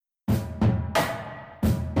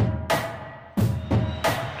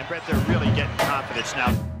bet they're really getting confidence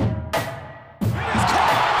now. It is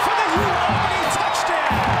caught for the opening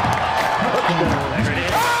touchdown. There it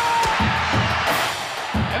is.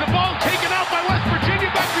 And the ball taken out by West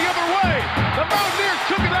Virginia back the other way. The Mountaineers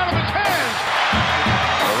took it out of his hands.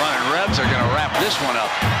 The Running Rebs are going to wrap this one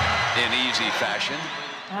up in easy fashion.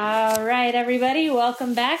 All right, everybody.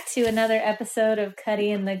 Welcome back to another episode of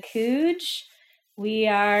Keri and the Cooge. We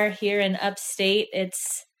are here in upstate.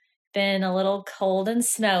 It's been a little cold and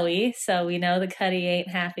snowy, so we know the Keri ain't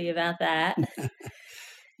happy about that.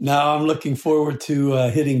 No, I'm looking forward to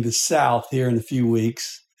hitting the South here in a few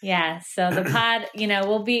weeks. Yeah, so the pod,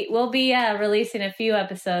 we'll be releasing a few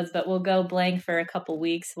episodes, but we'll go blank for a couple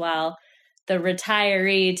weeks while the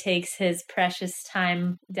retiree takes his precious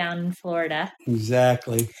time down in Florida.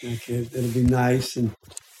 Exactly. Okay. It'll be nice, and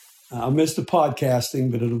I'll miss the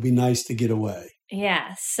podcasting, but it'll be nice to get away.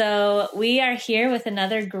 Yeah, so we are here with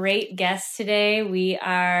another great guest today. We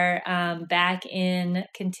are back in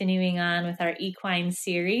continuing on with our Equine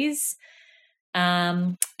series.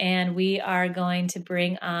 And we are going to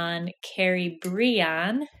bring on Keri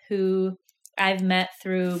Brion, who I've met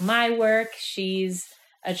through my work. She's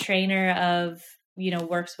a trainer of,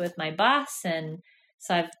 works with my boss. And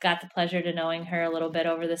so I've got the pleasure to knowing her a little bit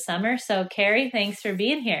over the summer. So Keri, thanks for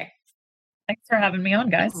being here. Thanks for having me on,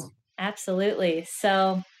 guys. Absolutely.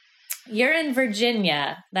 So you're in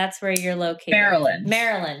Virginia. That's where you're located.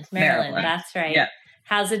 Maryland. That's right. Yeah.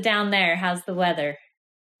 How's it down there? How's the weather?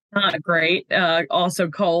 Not great. Also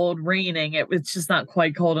cold, raining. It's just not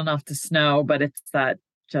quite cold enough to snow, but it's that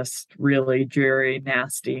just really dreary,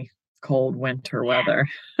 nasty, cold winter weather.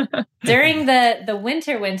 During the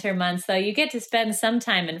winter months, though, you get to spend some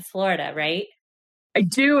time in Florida, right? I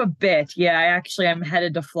do a bit. Yeah, I'm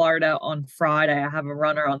headed to Florida on Friday. I have a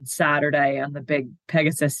runner on Saturday on the big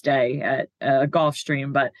Pegasus Day at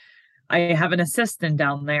Gulfstream, but I have an assistant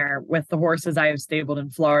down there with the horses I have stabled in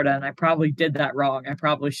Florida, and I probably did that wrong. I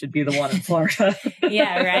probably should be the one in Florida.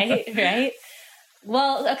 Yeah, right.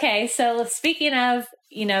 Well, okay, so speaking of,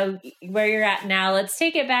 where you're at now, let's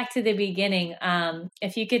take it back to the beginning.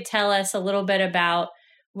 If you could tell us a little bit about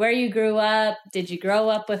where you grew up, did you grow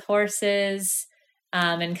up with horses?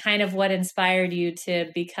 And kind of what inspired you to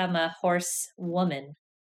become a horse woman?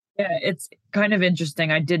 Yeah, it's kind of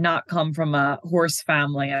interesting. I did not come from a horse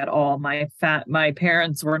family at all. My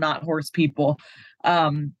parents were not horse people.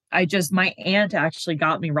 My aunt actually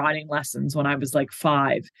got me riding lessons when I was like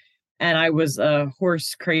 5, and I was a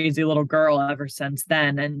horse crazy little girl ever since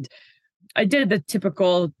then. And I did the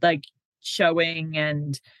typical like showing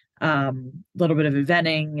and little bit of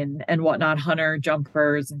eventing and whatnot, hunter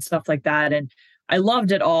jumpers and stuff like that. And I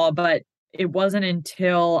loved it all, but it wasn't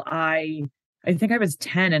until I think I was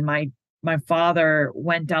 10 and my father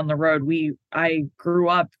went down the road. I grew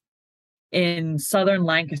up in southern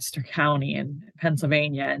Lancaster County in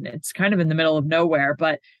Pennsylvania, and it's kind of in the middle of nowhere,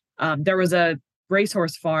 but there was a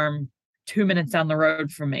racehorse farm 2 minutes down the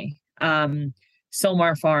road from me.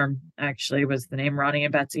 Silmar Farm actually was the name, Ronnie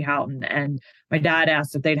and Betsy Houghton. And my dad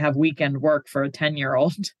asked if they'd have weekend work for a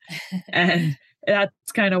 10-year-old. And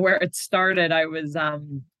that's kind of where it started. I was,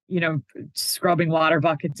 scrubbing water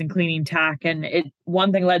buckets and cleaning tack, and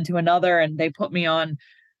one thing led to another, and they put me on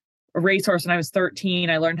a racehorse when I was 13.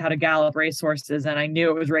 I learned how to gallop racehorses, and I knew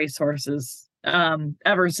it was racehorses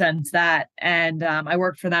ever since that. And I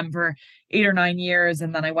worked for them for 8 or 9 years,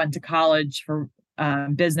 and then I went to college for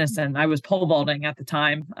business, and I was pole vaulting at the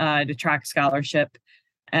time to track scholarship.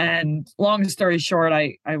 And long story short,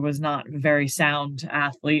 I was not a very sound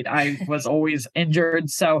athlete. I was always injured.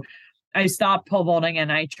 So I stopped pole vaulting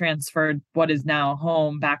and I transferred what is now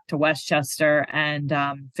home back to Westchester and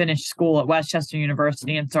finished school at Westchester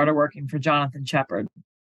University and started working for Jonathan Shepard.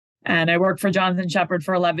 And I worked for Jonathan Shepard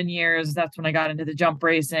for 11 years. That's when I got into the jump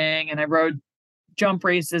racing, and I rode jump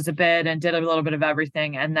races a bit and did a little bit of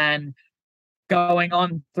everything. And then going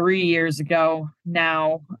on 3 years ago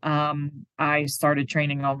now, I started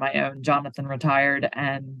training on my own. Jonathan retired,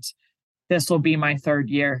 and this will be my third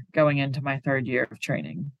year, going into my third year of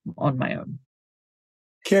training on my own.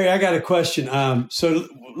 Keri, I got a question. So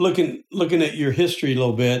looking at your history a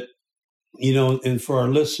little bit, and for our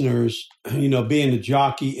listeners, being a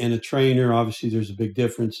jockey and a trainer, obviously there's a big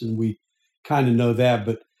difference, and we kind of know that.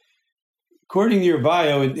 But according to your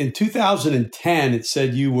bio, in 2010, it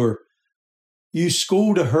said you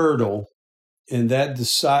schooled a hurdle, and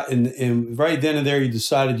and right then and there you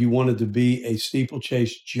decided you wanted to be a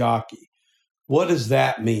steeplechase jockey. What does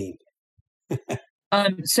that mean?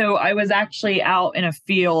 So I was actually out in a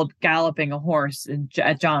field galloping a horse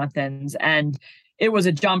at Jonathan's, and it was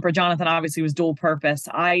a jumper. Jonathan obviously was dual purpose.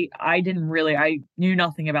 I knew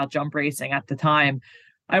nothing about jump racing at the time.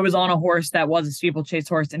 I was on a horse that was a steeplechase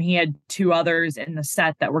horse, and he had 2 others in the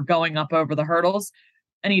set that were going up over the hurdles.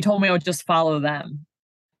 And he told me I would just follow them.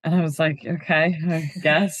 And I was like, okay, I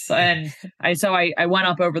guess. And I went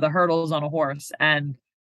up over the hurdles on a horse, and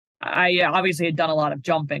I obviously had done a lot of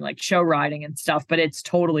jumping, like show riding and stuff, but it's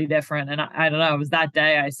totally different. And I don't know, it was that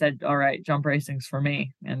day I said, all right, jump racing's for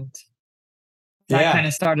me. And that kind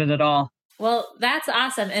of started it all. Well, that's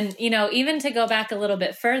awesome. And, even to go back a little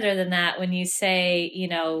bit further than that, when you say,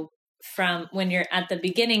 from when you're at the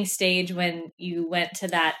beginning stage, when you went to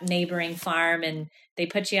that neighboring farm and they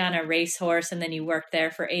put you on a racehorse and then you worked there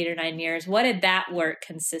for 8 or 9 years, what did that work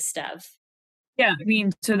consist of? Yeah, I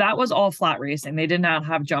mean, so that was all flat racing. They did not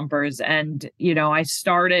have jumpers. And, I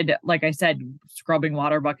started, like I said, scrubbing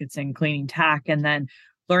water buckets and cleaning tack, and then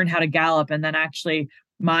learned how to gallop. And then actually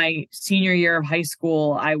my senior year of high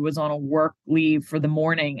school, I was on a work leave for the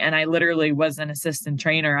morning, and I literally was an assistant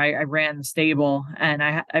trainer. I ran the stable, and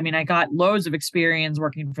I got loads of experience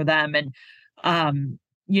working for them. And,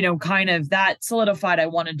 kind of that solidified I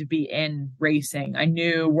wanted to be in racing. I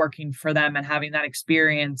knew working for them and having that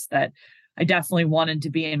experience that I definitely wanted to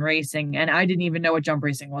be in racing, and I didn't even know what jump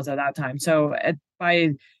racing was at that time. So at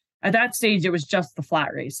that stage, it was just the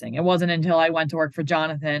flat racing. It wasn't until I went to work for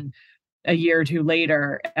Jonathan a year or two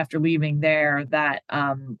later after leaving there that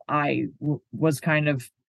I was kind of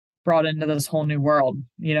brought into this whole new world,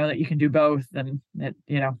 that you can do both. And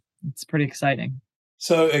it's pretty exciting.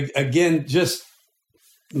 So again, just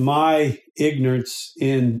my ignorance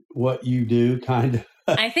in what you do kind of.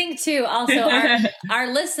 I think too, also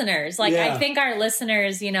our listeners, I think our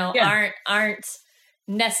listeners, aren't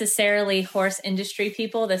necessarily horse industry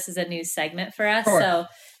people. This is a new segment for us. Sure.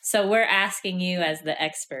 So we're asking you as the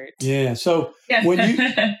expert. Yeah. So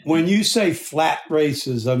when you say flat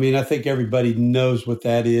races, I mean, I think everybody knows what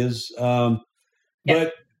that is.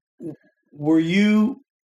 But were you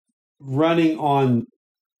running on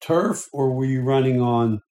turf, or were you running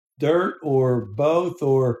on dirt, or both,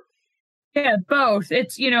 or? Yeah, both.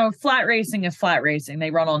 It's, flat racing is flat racing. They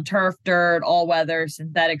run on turf, dirt, all weather,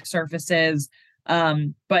 synthetic surfaces.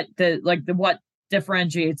 But what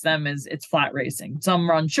differentiates them is it's flat racing. Some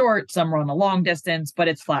run short, some run a long distance, but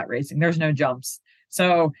it's flat racing. There's no jumps.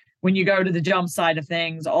 So when you go to the jump side of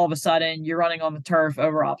things, all of a sudden you're running on the turf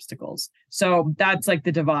over obstacles. So that's like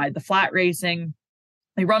the divide. The flat racing,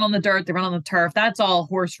 they run on the dirt, they run on the turf. That's all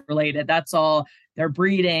horse related. That's all their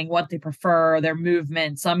breeding, what they prefer, their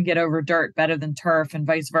movement. Some get over dirt better than turf and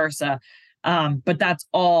vice versa. But that's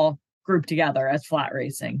all grouped together as flat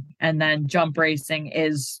racing. And then jump racing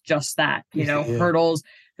is just that, hurdles.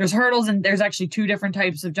 There's hurdles, and there's actually 2 different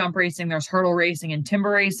types of jump racing. There's hurdle racing and timber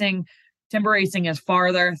racing. Timber racing is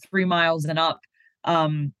farther, 3 miles and up,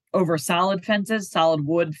 over solid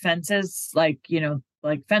wood fences, like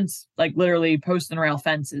fence, like literally post and rail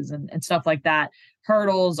fences and stuff like that.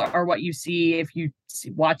 Hurdles are what you see if you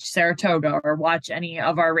watch Saratoga or watch any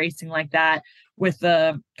of our racing like that, with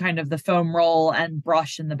the kind of the foam roll and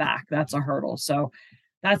brush in the back. That's a hurdle. So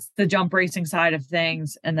that's the jump racing side of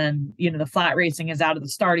things. And then, the flat racing is out of the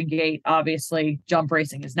starting gate. Obviously, jump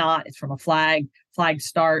racing is not. It's from a flag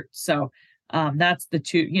start. So that's the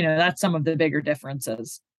 2, that's some of the bigger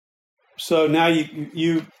differences. So now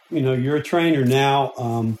you're a trainer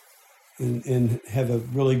now, and have a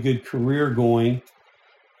really good career going.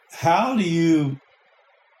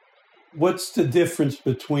 What's the difference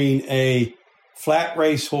between a flat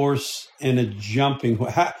race horse and a jumping?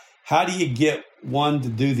 How do you get one to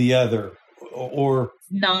do the other? Or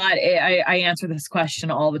not? I answer this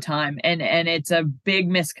question all the time, and it's a big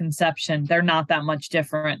misconception. They're not that much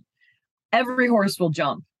different. Every horse will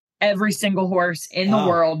jump. Every single horse in the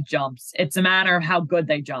world jumps. It's a matter of how good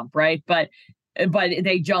they jump, right? But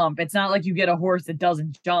they jump. It's not like you get a horse that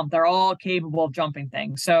doesn't jump. They're all capable of jumping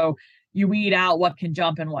things. So you weed out what can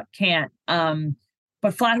jump and what can't.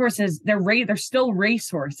 But flat horses, they're still race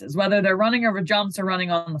horses. Whether they're running over jumps or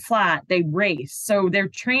running on the flat, they race. So they're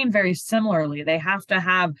trained very similarly. They have to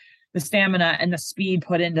have the stamina and the speed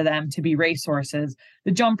put into them to be race horses.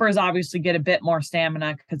 The jumpers obviously get a bit more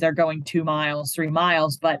stamina because they're going 2 miles, 3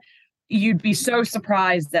 miles, but you'd be so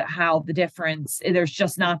surprised at how the difference, there's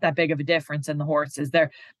just not that big of a difference in the horses.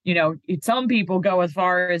 Some people go as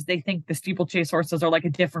far as they think the steeplechase horses are like a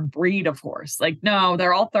different breed of horse. Like, no,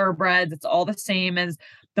 they're all thoroughbreds. It's all the same as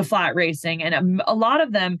the flat racing. And a lot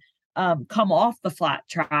of them come off the flat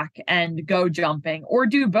track and go jumping, or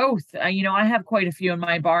do both. I have quite a few in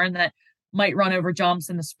my barn that might run over jumps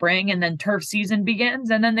in the spring, and then turf season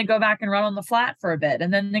begins, and then they go back and run on the flat for a bit,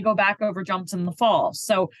 and then they go back over jumps in the fall.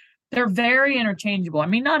 So they're very interchangeable. I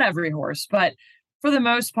mean, not every horse, but For the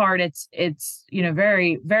most part, it's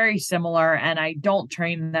very, very similar, and I don't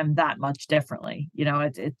train them that much differently.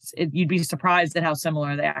 You'd be surprised at how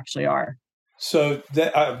similar they actually are. So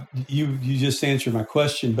that you just answered my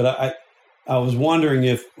question, but I was wondering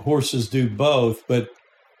if horses do both. But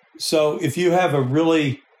so if you have a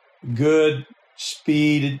really good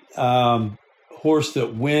speed horse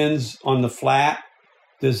that wins on the flat,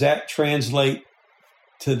 does that translate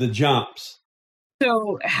to the jumps?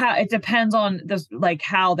 So it depends on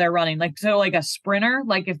how they're running. Like a sprinter,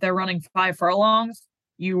 like if they're running 5 furlongs,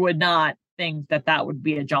 you would not think that would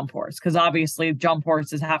be a jump horse, because obviously jump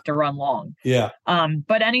horses have to run long. Yeah.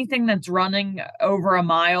 But anything that's running over a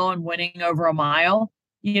mile and winning over a mile,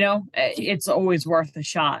 it's always worth a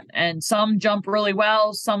shot. And some jump really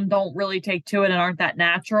well, some don't really take to it and aren't that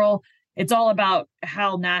natural. It's all about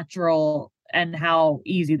how natural and how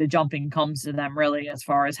easy the jumping comes to them, really, as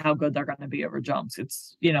far as how good they're going to be over jumps.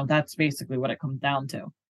 It's, that's basically what it comes down to.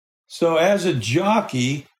 So as a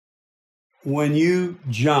jockey, when you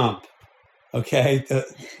jump, okay,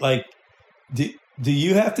 do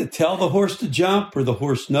you have to tell the horse to jump, or the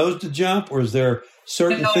horse knows to jump, or is there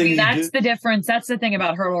certain thing that's the difference. That's the thing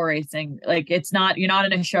about hurdle racing. Like, you're not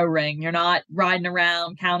in a show ring. You're not riding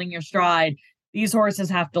around counting your stride. These horses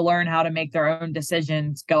have to learn how to make their own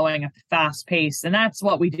decisions going at a fast pace. And that's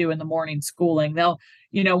what we do in the morning schooling. They'll,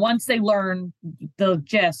 once they learn the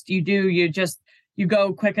gist, you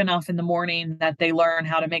go quick enough in the morning that they learn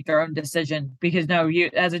how to make their own decision. Because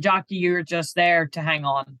as a jockey, you're just there to hang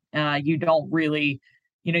on. You don't really,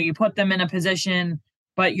 you put them in a position,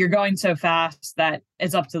 but you're going so fast that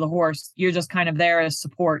it's up to the horse. You're just kind of there as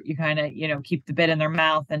support. You kind of, keep the bit in their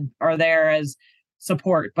mouth and are there as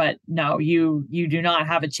support. But no, you do not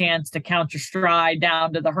have a chance to count your stride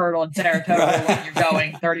down to the hurdle in Saratoga when you're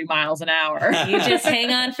going 30 miles an hour. You just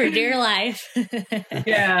hang on for dear life.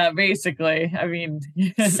 Yeah, basically. I mean,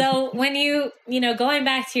 so when going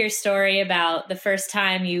back to your story about the first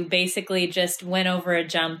time you basically just went over a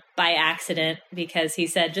jump by accident because he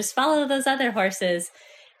said, just follow those other horses.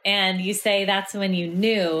 And you say that's when you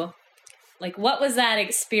knew. Like, what was that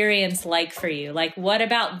experience like for you? Like, what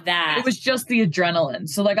about that? It was just the adrenaline.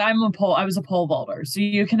 So, like, I was a pole vaulter. So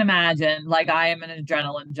you can imagine, like, I am an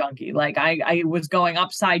adrenaline junkie. Like, I was going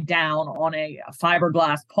upside down on a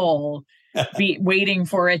fiberglass pole, waiting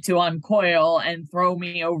for it to uncoil and throw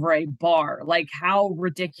me over a bar. Like, how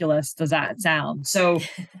ridiculous does that sound? So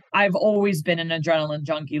I've always been an adrenaline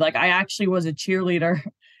junkie. Like, I actually was a cheerleader,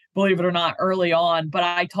 believe it or not, early on, but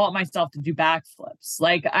I taught myself to do backflips.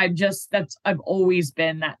 Like, I've always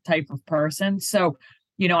been that type of person. So,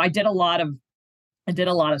 I did a lot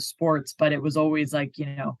of sports, but it was always like,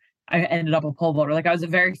 I ended up a pole vaulter. Like, I was a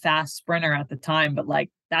very fast sprinter at the time, but like,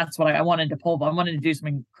 that's what I wanted to pole vault. I wanted to do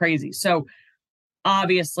something crazy. So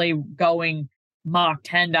obviously going Mach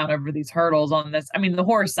 10 down over these hurdles on this, I mean, the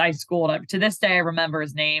horse I schooled, to this day, I remember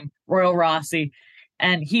his name, Royal Rossi,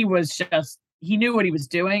 and he knew what he was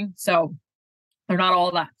doing. So they're not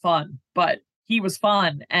all that fun, but he was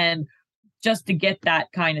fun. And just to get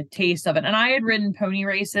that kind of taste of it. And I had ridden pony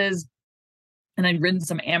races and I'd ridden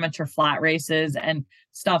some amateur flat races and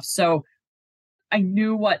stuff. So I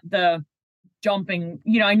knew what the jumping,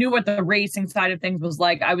 I knew what the racing side of things was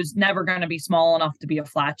like. I was never going to be small enough to be a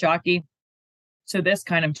flat jockey. So this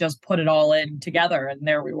kind of just put it all in together. And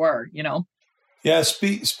there we were, Yeah.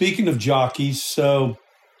 Speaking of jockeys, so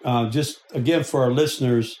just again for our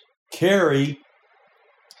listeners, Keri,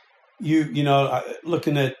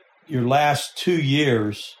 looking at your last 2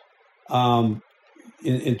 years, in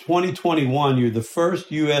 2021, you're the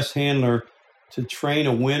first U.S. handler to train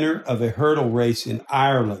a winner of a hurdle race in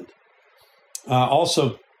Ireland.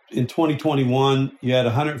 Also, in 2021, you had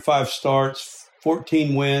 105 starts,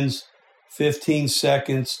 14 wins, 15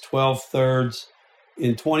 seconds, 12 thirds.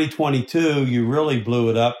 In 2022, you really blew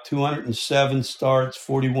it up. 207 starts,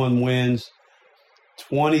 41 wins,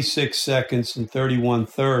 26 seconds, and 31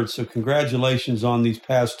 thirds. So congratulations on these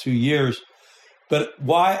past 2 years. But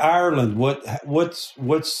why Ireland? What's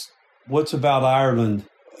about Ireland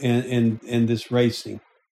in this racing?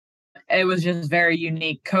 It was just very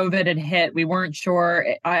unique. COVID had hit. We weren't sure.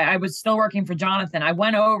 I was still working for Jonathan. I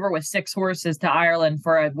went over with 6 horses to Ireland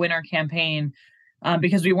for a winter campaign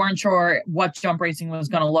because we weren't sure what jump racing was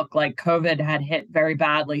going to look like. COVID had hit very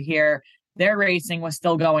badly here. Their racing was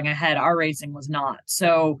still going ahead. Our racing was not.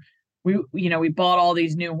 So we bought all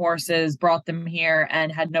these new horses, brought them here,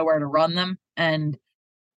 and had nowhere to run them. And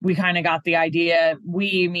we kind of got the idea,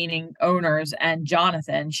 we meaning owners and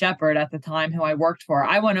Jonathan Shepard at the time, who I worked for.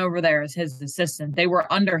 I went over there as his assistant. They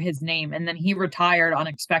were under his name. And then he retired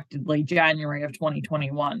unexpectedly January of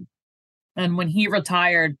 2021. And when he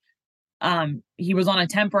retired, he was on a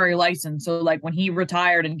temporary license. So like when he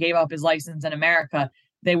retired and gave up his license in America,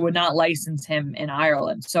 they would not license him in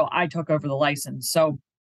Ireland. So I took over the license. So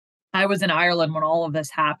I was in Ireland when all of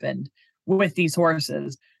this happened with these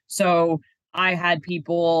horses. So I had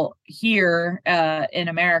people here in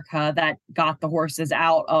America that got the horses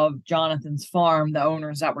out of Jonathan's farm, the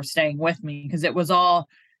owners that were staying with me, because it was all,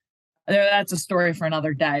 that's a story for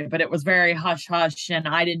another day, but it was very hush hush.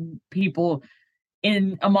 And people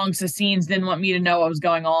in amongst the scenes didn't want me to know what was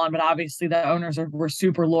going on. But obviously the owners were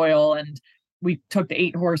super loyal. And we took the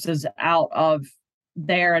 8 horses out of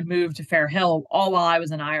there and moved to Fair Hill all while I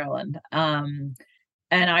was in Ireland. And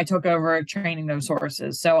I took over training those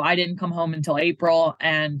horses. So I didn't come home until April.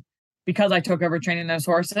 And because I took over training those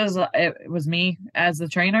horses, it was me as the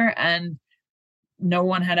trainer. And no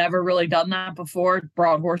one had ever really done that before,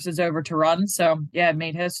 brought horses over to run. So yeah, I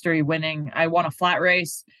made history winning. I won a flat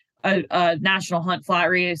race, a national hunt flat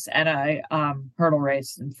race, and a hurdle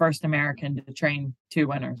race, and first American to train 2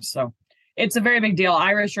 winners. So it's a very big deal.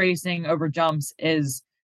 Irish racing over jumps is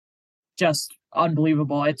just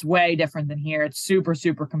unbelievable. It's way different than here. It's super,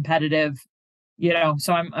 super competitive,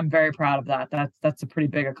 so I'm very proud of that. That's a pretty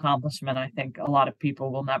big accomplishment. I think a lot of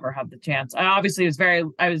people will never have the chance. I was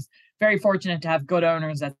very fortunate to have good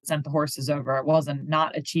owners that sent the horses over. It wasn't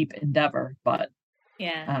not a cheap endeavor, but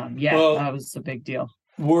well, that was a big deal.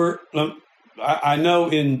 I know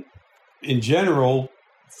in general,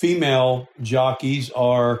 female jockeys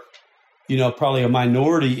are, probably a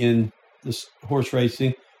minority in this horse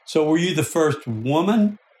racing. So were you the first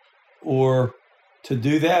woman to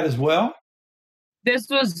do that as well? This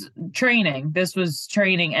was training.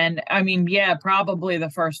 And I mean, probably the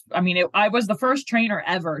first, I was the first trainer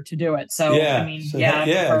ever to do it. So, I'm the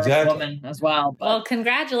first exactly. woman as well. But. Well,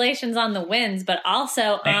 congratulations on the wins, but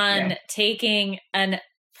also on taking an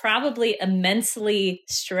probably immensely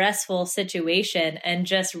stressful situation and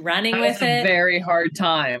just running with it. That was a very hard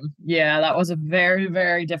time. Yeah, that was a very,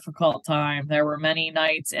 very difficult time. There were many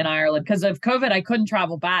nights in Ireland because of COVID. I couldn't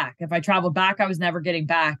travel back. If I traveled back, I was never getting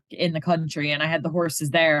back in the country, and I had the horses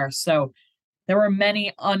there. So there were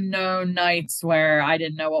many unknown nights where I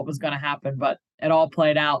didn't know what was going to happen, but it all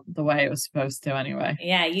played out the way it was supposed to anyway.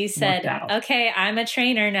 Yeah, you said, okay, I'm a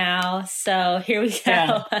trainer now, so here we go.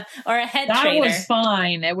 Yeah. Or a head trainer. That was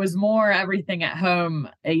fine. It was more everything at home.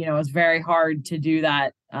 It was very hard to do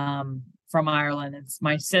that from Ireland.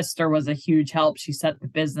 My sister was a huge help. She set the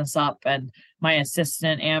business up, and my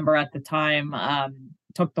assistant, Amber, at the time,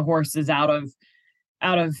 took the horses out of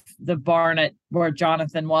the barn at where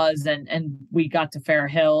Jonathan was, and we got to Fair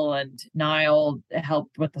Hill, and Niall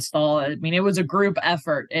helped with the stall. I mean, it was a group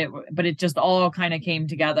effort, but it just all kind of came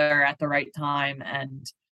together at the right time.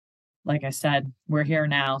 And like I said, we're here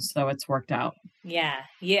now, so it's worked out. Yeah,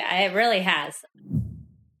 it really has.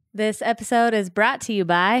 This episode is brought to you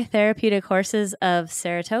by Therapeutic Horses of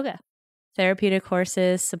Saratoga. Therapeutic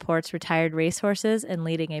Horses supports retired racehorses in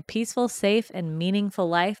leading a peaceful, safe, and meaningful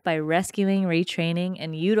life by rescuing, retraining,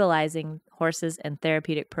 and utilizing horses in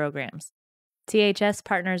therapeutic programs. THS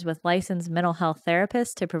partners with licensed mental health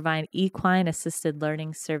therapists to provide equine assisted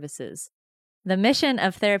learning services. The mission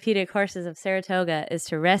of Therapeutic Horses of Saratoga is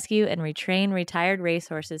to rescue and retrain retired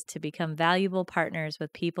racehorses to become valuable partners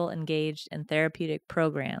with people engaged in therapeutic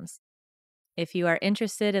programs. If you are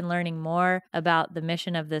interested in learning more about the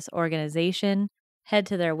mission of this organization, head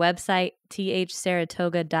to their website,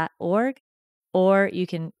 thsaratoga.org, or you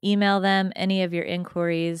can email them any of your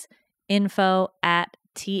inquiries,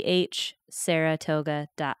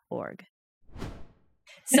 info@thsaratoga.org.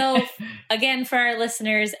 So again, for our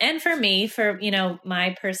listeners and for me, for,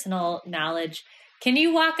 my personal knowledge, can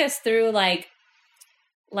you walk us through like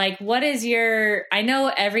what is I know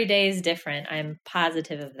every day is different. I'm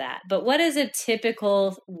positive of that. But what is a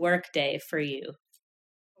typical work day for you?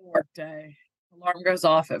 Work day. Alarm goes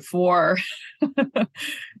off at 4.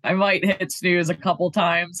 I might hit snooze a couple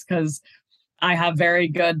times because I have very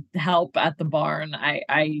good help at the barn.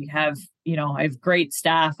 I have great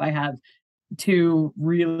staff. I have 2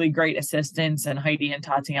 really great assistants, and Heidi and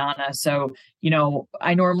Tatiana. So,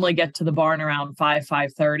 I normally get to the barn around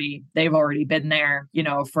 5:30. They've already been there,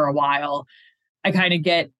 for a while. I kind of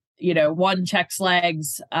get, one checks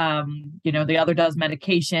legs, the other does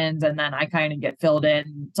medications, and then I kind of get filled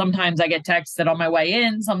in. Sometimes I get texted on my way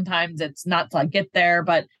in. Sometimes it's not till I get there,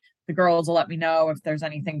 but the girls will let me know if there's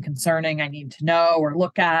anything concerning I need to know or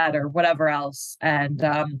look at or whatever else. And,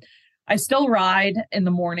 I still ride in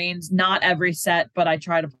the mornings, not every set, but I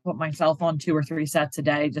try to put myself on 2 or 3 sets a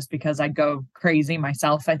day just because I'd go crazy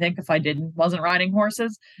myself, I think, if I wasn't riding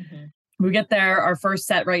horses. Mm-hmm. We get there, our first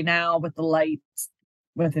set right now with the lights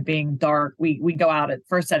with it being dark, we go out at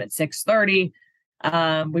 6:30.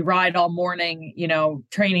 We ride all morning,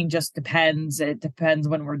 training just depends. It depends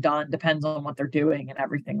when we're done, depends on what they're doing and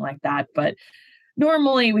everything like that. But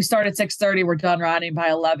normally we start at 6:30, we're done riding by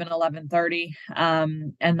 11:30.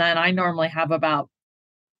 And then I normally have about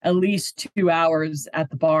at least 2 hours at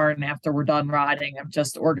the barn after we're done riding of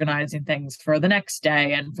just organizing things for the next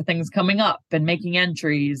day and for things coming up and making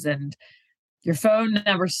entries. And your phone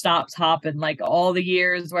never stops hopping, like all the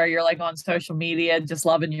years where you're like on social media, just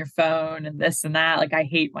loving your phone and this and that. Like I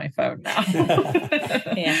hate my phone now,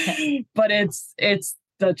 Yeah. but it's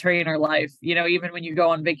the trainer life, even when you go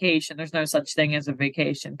on vacation, there's no such thing as a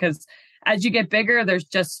vacation. Cause as you get bigger, there's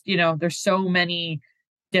just, there's so many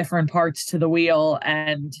different parts to the wheel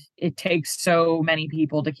and it takes so many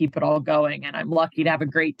people to keep it all going. And I'm lucky to have a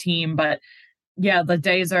great team, but yeah, the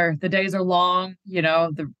days are long,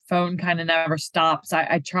 the phone kind of never stops.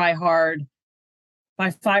 I try hard by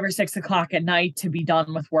 5 or 6 o'clock at night to be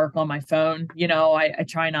done with work on my phone. I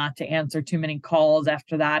try not to answer too many calls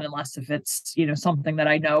after that, unless if it's, something that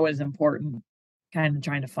I know is important, kind of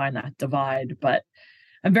trying to find that divide. But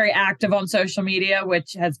I'm very active on social media,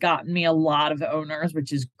 which has gotten me a lot of owners,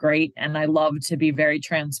 which is great. And I love to be very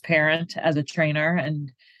transparent as a trainer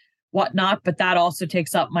and whatnot, but that also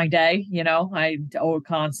takes up my day. I'm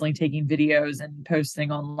constantly taking videos and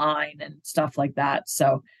posting online and stuff like that.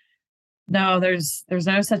 So no, there's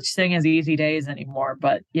no such thing as easy days anymore,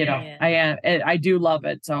 but I do love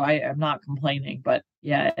it. So I am not complaining, but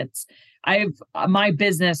yeah, my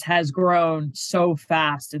business has grown so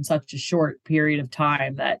fast in such a short period of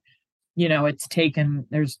time that, it's taken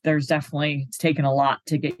a lot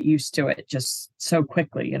to get used to it just so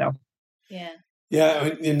quickly, Yeah. Yeah.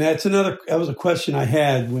 And that was a question I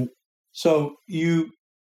had so you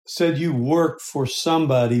said you work for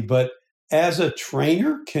somebody, but as a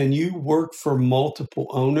trainer, can you work for multiple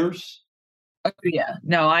owners? Oh, yeah.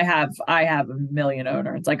 No, I have a million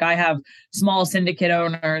owners. Like I have small syndicate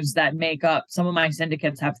owners that make up, some of my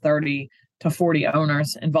syndicates have 30 to 40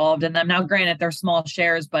 owners involved in them. Now, granted, they're small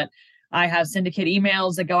shares, but I have syndicate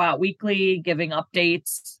emails that go out weekly giving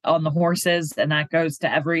updates on the horses. And that goes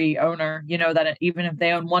to every owner, that even if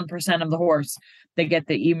they own 1% of the horse, they get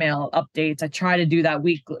the email updates. I try to do that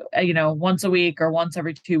weekly, once a week or once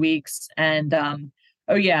every 2 weeks. And,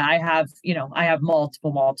 oh yeah, I have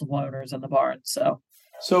multiple owners in the barn. So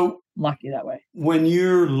I'm lucky that way. When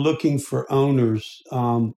you're looking for owners,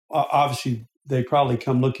 obviously they probably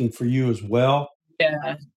come looking for you as well.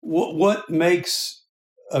 Yeah. What makes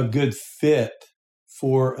a good fit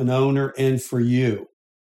for an owner and for you?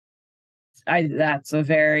 That's a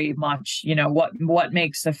very much, what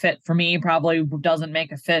makes a fit for me probably doesn't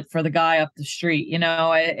make a fit for the guy up the street.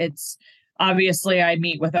 It's obviously I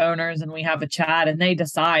meet with owners and we have a chat and they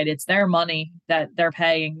decide it's their money that they're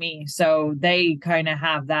paying me. So they kind of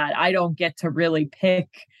have that. I don't get to really pick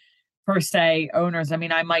per se owners. I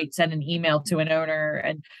mean, I might send an email to an owner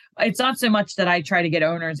and it's not so much that I try to get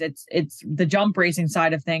owners. It's the jump racing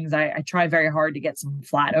side of things. I try very hard to get some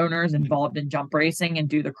flat owners involved in jump racing and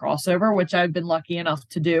do the crossover, which I've been lucky enough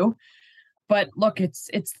to do. But look, it's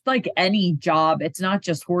like any job. It's not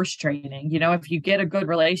just horse training. If you get a good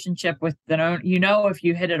relationship with the owner, if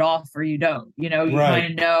you hit it off or you don't, you Right. kind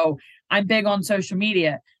of know. I'm big on social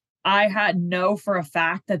media. I know for a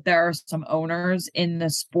fact that there are some owners in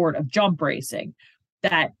the sport of jump racing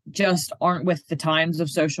that just aren't with the times of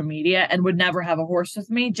social media and would never have a horse with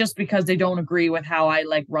me just because they don't agree with how I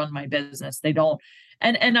run my business. They don't.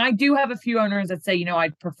 And I do have a few owners that say,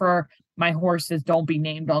 I'd prefer my horses don't be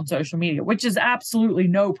named on social media, which is absolutely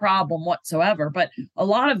no problem whatsoever. But a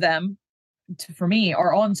lot of them, for me,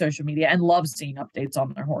 are on social media and love seeing updates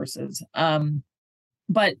on their horses.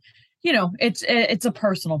 But it's a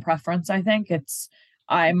personal preference. I think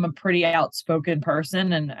I'm a pretty outspoken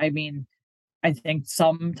person. And I mean, I think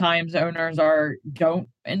sometimes owners don't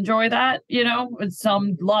enjoy that, and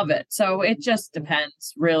some love it. So it just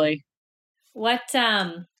depends really. What,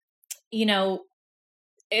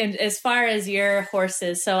 as far as your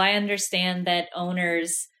horses, so I understand that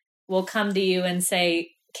owners will come to you and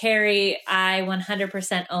say, Keri, I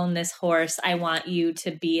 100% own this horse. I want you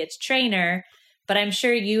to be its trainer. But I'm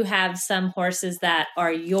sure you have some horses that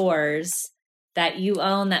are yours that you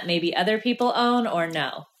own that maybe other people own, or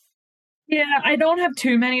no? Yeah, I don't have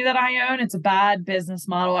too many that I own. It's a bad business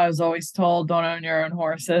model. I was always told don't own your own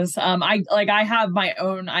horses. I have my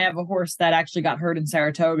own. I have a horse that actually got hurt in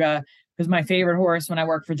Saratoga. It was my favorite horse when I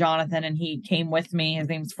worked for Jonathan, and he came with me. His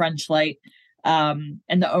name's French Light. And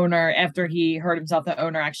the owner, after he hurt himself, the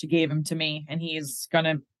owner actually gave him to me, and he's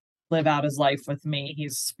gonna live out his life with me.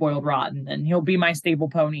 He's spoiled rotten, and he'll be my stable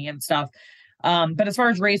pony and stuff. But as far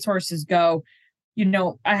as racehorses go,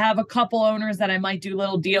 I have a couple owners that I might do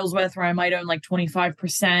little deals with where I might own like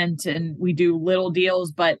 25% and we do little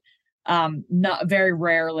deals, but not very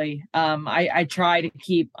rarely. I try to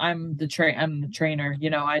keep, I'm the trainer,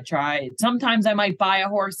 I try, sometimes I might buy a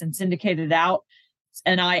horse and syndicate it out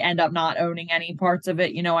and I end up not owning any parts of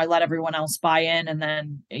it. I let everyone else buy in and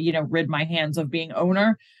then, rid my hands of being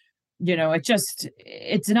owner.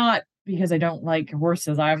 It's not because I don't like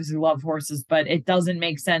horses. I obviously love horses, but it doesn't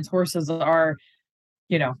make sense. Horses are,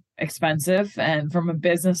 expensive. And from a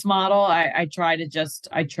business model, I try to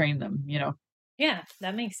I train them, Yeah,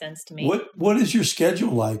 that makes sense to me. What is your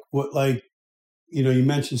schedule like? You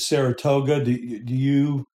mentioned Saratoga. Do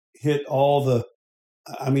you hit all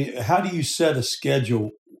how do you set a schedule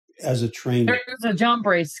as a trainer? There's a jump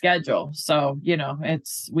race schedule. So,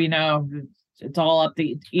 we know it's all up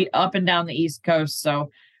and down the East Coast. So,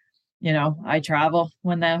 I travel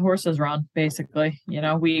when the horses run, basically.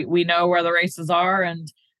 We know where the races are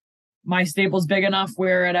and my stable's big enough.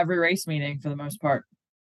 We're at every race meeting for the most part.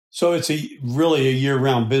 So it's really a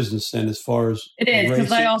year-round business then, as far as it is,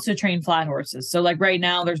 because I also train flat horses. So like right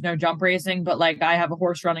now there's no jump racing, but like I have a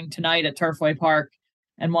horse running tonight at Turfway Park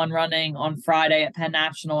and one running on Friday at Penn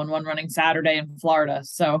National and one running Saturday in Florida.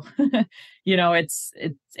 So, it's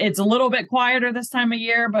a little bit quieter this time of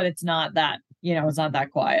year, but it's not that, it's not that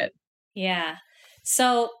quiet. Yeah.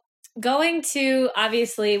 So going to,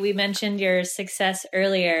 obviously we mentioned your success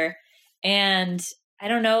earlier, and I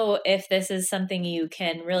don't know if this is something you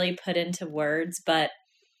can really put into words, but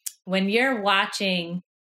when you're watching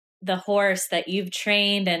the horse that you've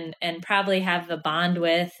trained and probably have a bond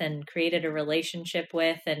with and created a relationship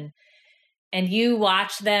with, and you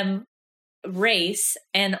watch them race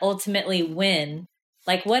and ultimately win,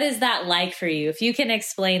 like, what is that like for you? If you can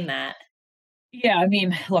explain that. Yeah, I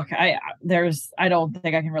mean, look, I don't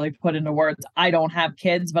think I can really put into words. I don't have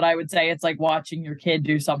kids, but I would say it's like watching your kid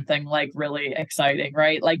do something like really exciting,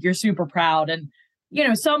 right? Like you're super proud and,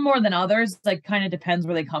 some more than others, like kind of depends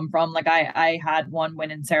where they come from. Like I had one win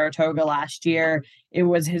in Saratoga last year. It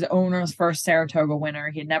was his owner's first Saratoga winner.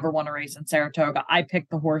 He had never won a race in Saratoga. I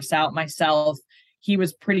picked the horse out myself. He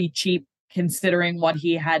was pretty cheap considering what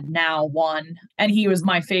he had now won. And he was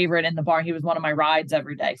my favorite in the barn. He was one of my rides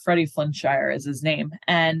every day. Freddie Flintshire is his name.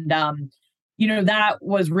 And, that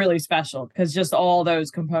was really special because just all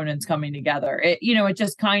those components coming together, it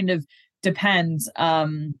just kind of depends.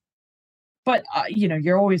 But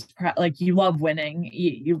you're always like, you love winning.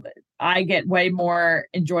 I get way more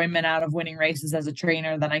enjoyment out of winning races as a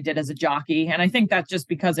trainer than I did as a jockey. And I think that's just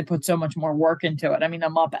because I put so much more work into it. I mean,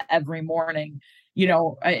 I'm up every morning.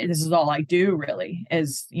 This is all I do really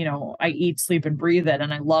is, I eat, sleep and breathe it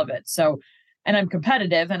and I love it. So, and I'm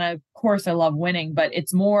competitive and of course I love winning, but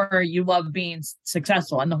it's more, you love being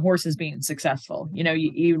successful and the horse is being successful.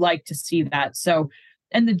 You like to see that. So,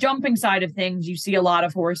 and the jumping side of things, you see a lot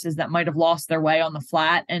of horses that might have lost their way on the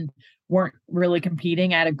flat and weren't really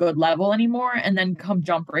competing at a good level anymore. And then come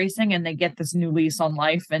jump racing and they get this new lease on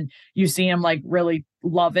life and you see them like really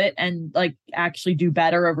love it and like actually do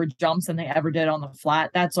better over jumps than they ever did on the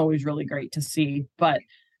flat. That's always really great to see. But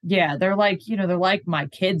yeah, they're like my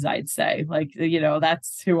kids, I'd say. Like,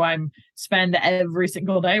 that's who I'm spend every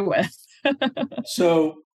single day with.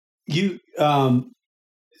 So you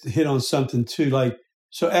hit on something too, like,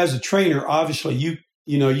 so as a trainer, obviously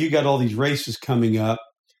you got all these races coming up.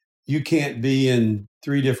 You can't be in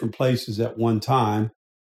 3 different places at one time.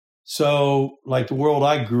 So like the world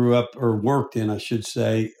I grew up or worked in, I should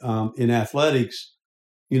say, in athletics,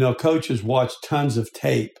 coaches watch tons of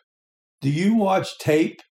tape. Do you watch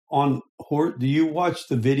tape on horse? Do you watch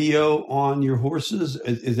the video on your horses?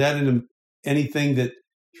 Is that anything that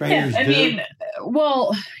trainers do? Mean,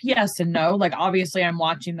 well, yes and no. Like obviously I'm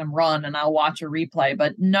watching them run and I'll watch a replay,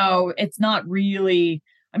 but no, it's not really.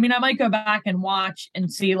 I mean, I might go back and watch and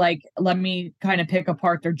see, like, let me kind of pick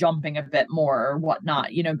apart their jumping a bit more or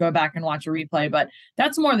whatnot, go back and watch a replay. But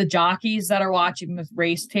that's more the jockeys that are watching the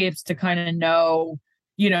race tapes to kind of know,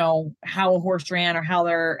 how a horse ran or how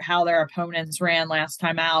their opponents ran last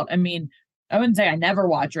time out. I mean, I wouldn't say I never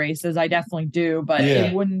watch races. I definitely do, but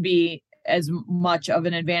It wouldn't be as much of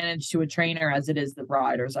an advantage to a trainer as it is the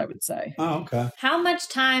riders, I would say. Oh, okay. How much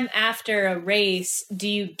time after a race do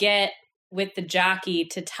you get with the jockey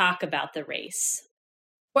to talk about the race?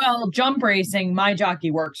 Well, jump racing, my jockey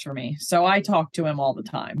works for me. So I talk to him all the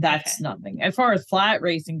time. That's nothing. As far as flat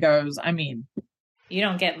racing goes, I mean, you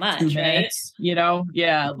don't get much, 2 minutes, right?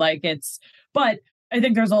 Yeah, like but I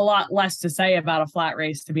think there's a lot less to say about a flat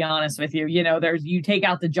race, to be honest with you. You take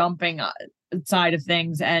out the jumping side of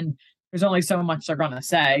things and there's only so much they're going to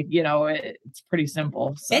say, it's pretty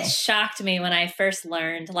simple. So. It shocked me when I first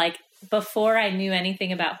learned, like before I knew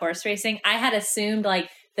anything about horse racing, I had assumed like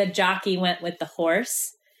the jockey went with the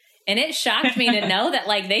horse. And it shocked me to know that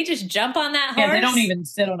like they just jump on that horse. Yeah, they don't even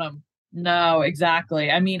sit on them. No,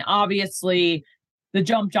 exactly. I mean, obviously the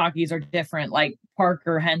jump jockeys are different. Like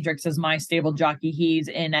Parker Hendricks is my stable jockey. He's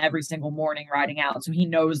in every single morning riding out. So he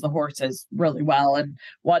knows the horses really well and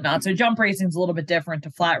whatnot. So jump racing is a little bit different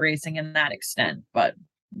to flat racing in that extent. But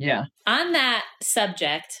yeah. On that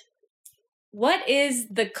subject, what is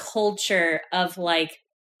the culture of like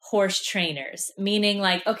horse trainers? Meaning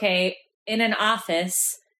like, okay, in an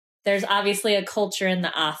office, there's obviously a culture in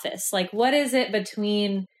the office. Like, what is it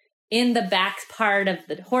between in the back part of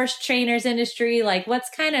the horse trainers industry? Like,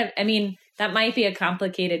 what's kind of, I mean, that might be a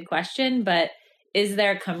complicated question, but is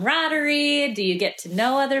there camaraderie? Do you get to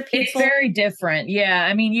know other people? It's very different. Yeah.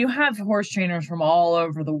 I mean, you have horse trainers from all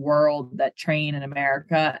over the world that train in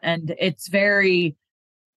America, and it's very,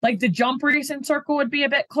 like the jump racing circle would be a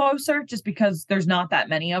bit closer just because there's not that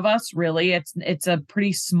many of us really. It's a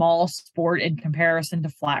pretty small sport in comparison to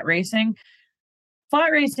flat racing.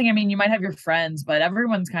 Flat racing, I mean, you might have your friends, but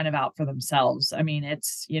everyone's kind of out for themselves. I mean,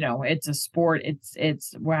 it's a sport.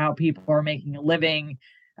 It's how people are making a living.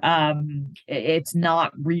 It's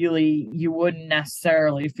not really, you wouldn't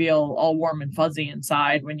necessarily feel all warm and fuzzy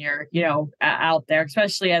inside when you're, out there,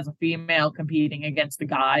 especially as a female competing against the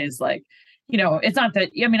guys. Like, it's not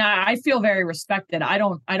that, I mean, I feel very respected. I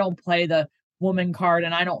don't play the woman card,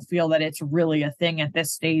 and I don't feel that it's really a thing at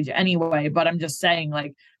this stage anyway, but I'm just saying,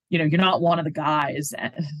 like, you're not one of the guys,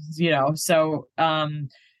 so,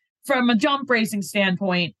 from a jump racing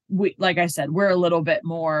standpoint, like I said, we're a little bit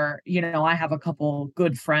more, I have a couple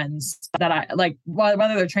good friends that I like,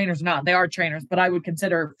 whether they're trainers or not, they are trainers, but I would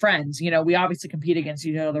consider friends. We obviously compete against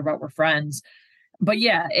each other, but we're friends. But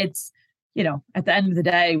yeah, it's, at the end of the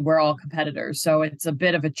day, we're all competitors. So it's a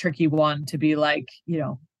bit of a tricky one to be like,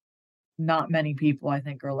 not many people I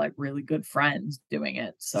think are like really good friends doing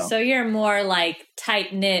it. So you're more like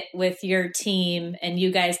tight knit with your team, and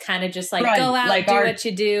you guys kind of just like go out, like do what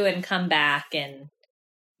you do and come back. And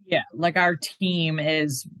yeah, like our team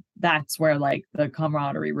that's where like the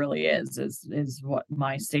camaraderie really is what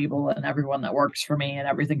my stable and everyone that works for me and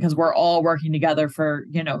everything, because we're all working together for,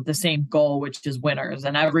 the same goal, which is winners.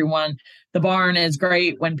 And the barn is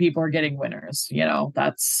great when people are getting winners,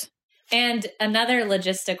 that's. And another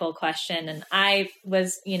logistical question, and I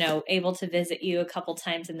was, able to visit you a couple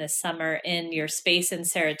times in this summer in your space in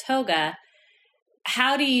Saratoga.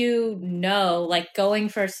 How do you know, like going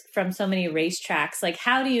from so many racetracks, like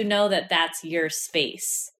how do you know that that's your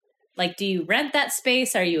space? Like, do you rent that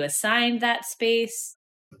space? Are you assigned that space?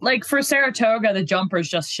 Like for Saratoga, the jumpers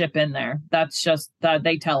just ship in there. That's just that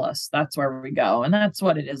they tell us that's where we go. And that's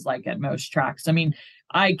what it is like at most tracks. I mean,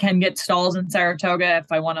 I can get stalls in Saratoga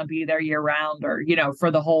if I want to be there year round or, for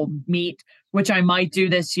the whole meet, which I might do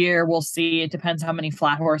this year. We'll see. It depends how many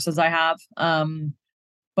flat horses I have.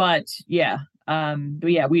 But yeah,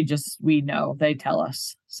 we know, they tell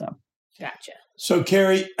us. So. Gotcha. So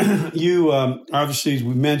Keri, you obviously, as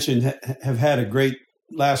we mentioned, have had a great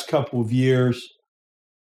last couple of years.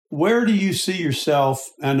 Where do you see yourself?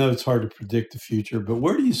 I know it's hard to predict the future, but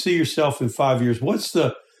where do you see yourself in 5 years? What's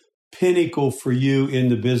the pinnacle for you in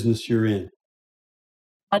the business you're in?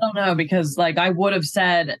 I don't know, because like I would have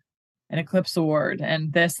said an Eclipse Award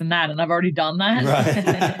and this and that, and I've already done that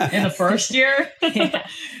right. In the first year. Yeah.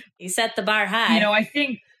 You set the bar high. I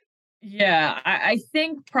think, I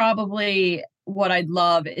think probably what I'd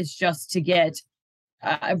love is just to get,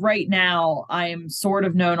 right now I'm sort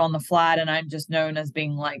of known on the flat, and I'm just known as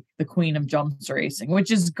being like the queen of jumps racing,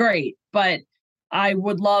 which is great, but I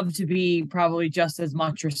would love to be probably just as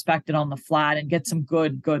much respected on the flat and get some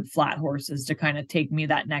good flat horses to kind of take me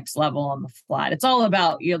that next level on the flat. It's all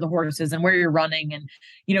about, the horses and where you're running and,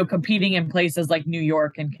 competing in places like New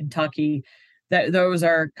York and Kentucky. Those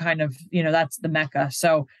are kind of, that's the Mecca.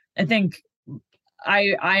 So I think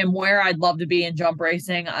I am where I'd love to be in jump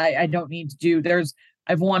racing. I don't need to do,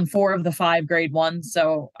 I've won 4 of the 5 grade ones.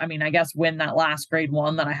 So, I mean, I guess win that last grade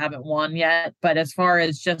one that I haven't won yet. But as far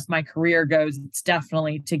as just my career goes, it's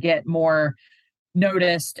definitely to get more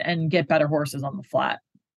noticed and get better horses on the flat.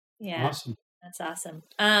 Yeah. Awesome. That's awesome.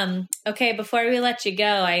 Okay. Before we let you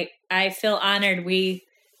go, I feel honored. We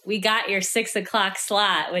got your 6 o'clock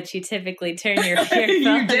slot, which you typically turn your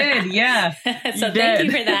You did. Yeah. So thank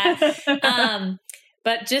you for that.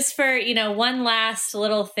 But just for, one last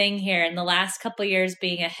little thing here, in the last couple of years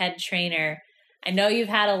being a head trainer, I know you've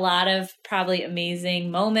had a lot of probably amazing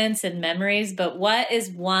moments and memories, but what is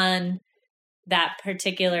one that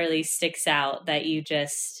particularly sticks out that you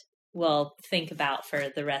just will think about for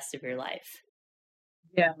the rest of your life?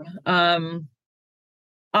 Yeah.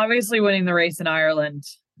 Obviously winning the race in Ireland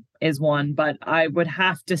is one, but I would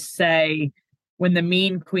have to say when the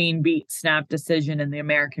Mean Queen beat Snap Decision in the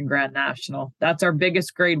American Grand National. That's our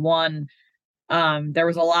biggest grade 1. There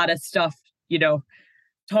was a lot of stuff,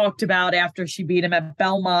 talked about after she beat him at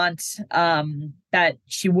Belmont, that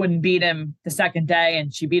she wouldn't beat him the second day,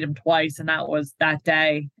 and she beat him twice, and that was that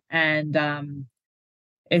day. And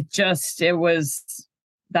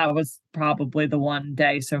that was probably the one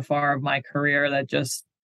day so far of my career that just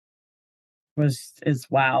is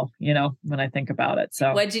wow, when I think about it.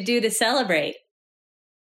 So what'd you do to celebrate?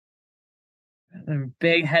 A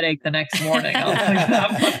big headache the next morning. I'll tell you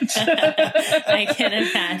that much. I can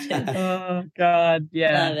imagine. Oh God.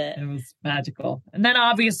 Yeah. Love it. It was magical. And then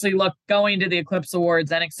obviously going to the Eclipse Awards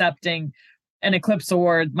and accepting an Eclipse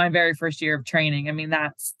Award my very first year of training. I mean,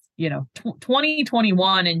 that's,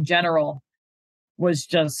 2021 in general was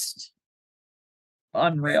just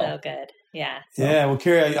unreal. So good. Yeah. Yeah. Well,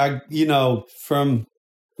 Keri, I from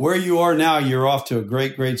where you are now, you're off to a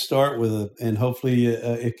great start with it, and hopefully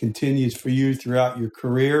it continues for you throughout your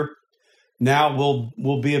career. Now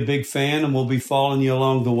we'll be a big fan, and we'll be following you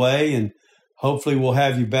along the way, and hopefully we'll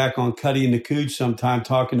have you back on Cuddy and the Cooge sometime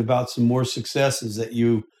talking about some more successes that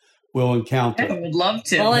you will encounter. I would love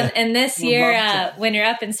to. Well, and this year, when you're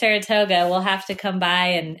up in Saratoga, we'll have to come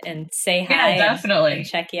by and say hi. Yeah, definitely. And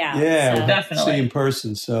check you out. Yeah, so. we'll definitely see you in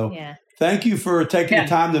person. So yeah. Thank you for taking the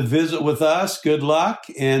time to visit with us. Good luck,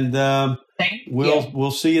 and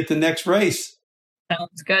we'll see you at the next race.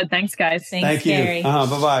 Sounds good. Thanks, guys. Thanks, Thank you. Keri.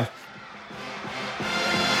 Bye-bye.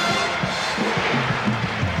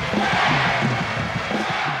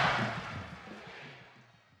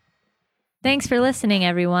 Thanks for listening,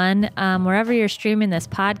 everyone. Wherever you're streaming this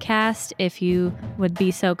podcast, if you would be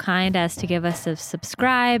so kind as to give us a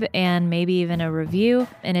subscribe and maybe even a review.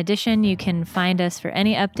 In addition, you can find us for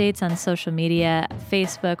any updates on social media,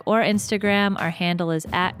 Facebook or Instagram. Our handle is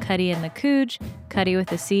 @CuddyandTheCooge, Cuddy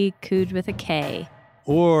with a C, Cooge with a K.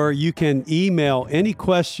 Or you can email any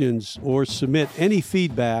questions or submit any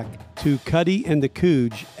feedback to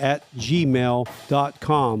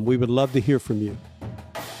cuddyandthecooge@gmail.com. We would love to hear from you.